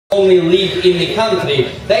only leave in the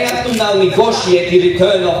country, they have to now negotiate the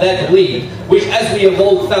return of that leave, which, as we have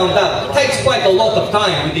all found out, takes quite a lot of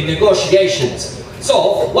time with the negotiations.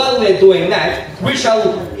 So, while we're doing that, we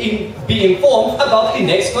shall be informed about the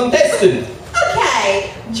next contestant.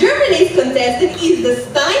 Okay, Germany's contestant is the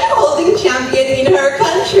Stein-holding champion in her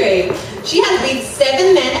country. She has beat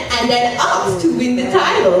 7 men and an ox to win the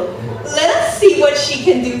title. Let us see what she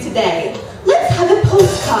can do today. Let's have a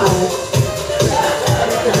postcard.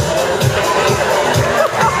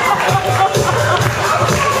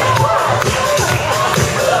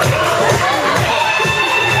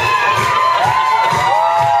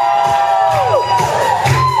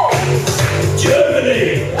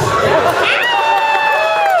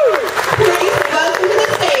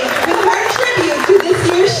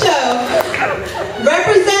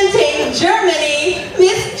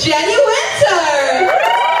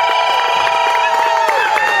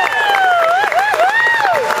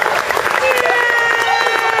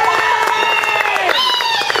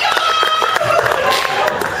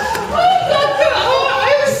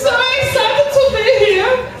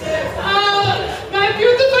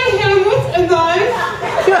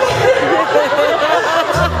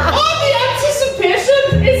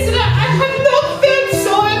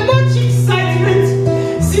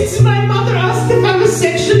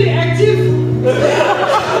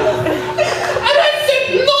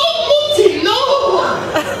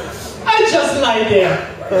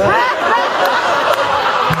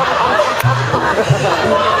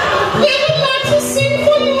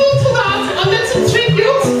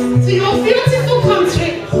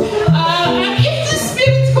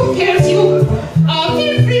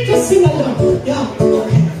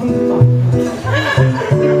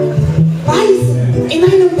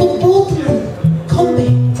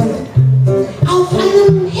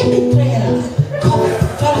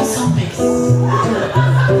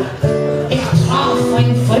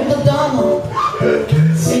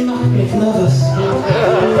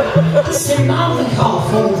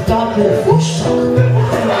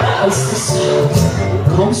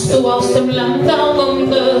 Kommst du aus dem Land der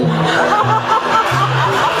Wunde?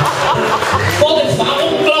 Vor den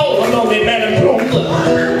Frauen glauben noch in meinem Grunde.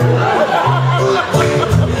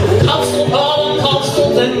 Kannst du hören, kannst du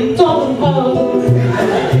den Ton hören?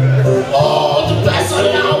 Oh, du besser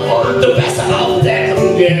laufen, du besser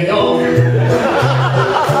aufdecken, Georg.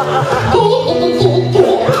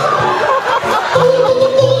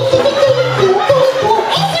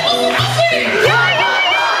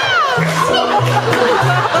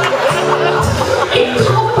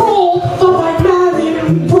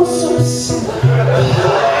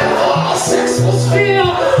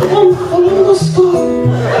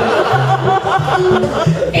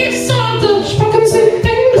 Ich sagte, sprechen Sie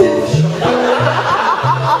Englisch?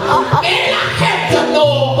 Ich hätte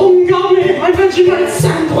nur Ungarn, ein Vegetarian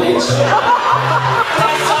Sandwich. Ich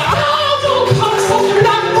sagte, du kommst aus dem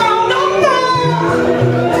Land down.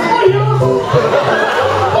 Oh ja.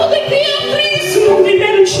 Und ich gehe fließen um die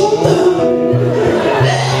Menschenschunde.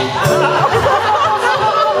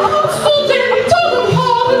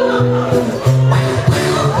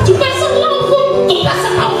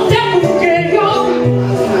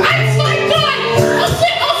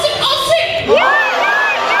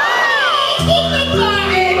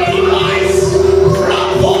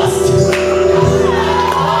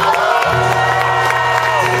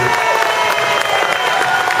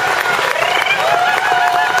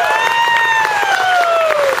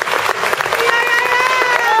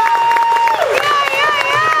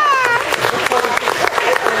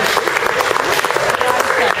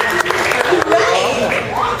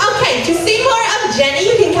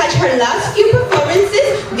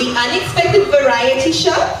 Unexpected variety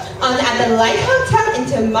show on Adelaide Hotel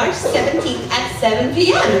until March 17th at 7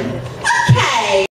 p.m.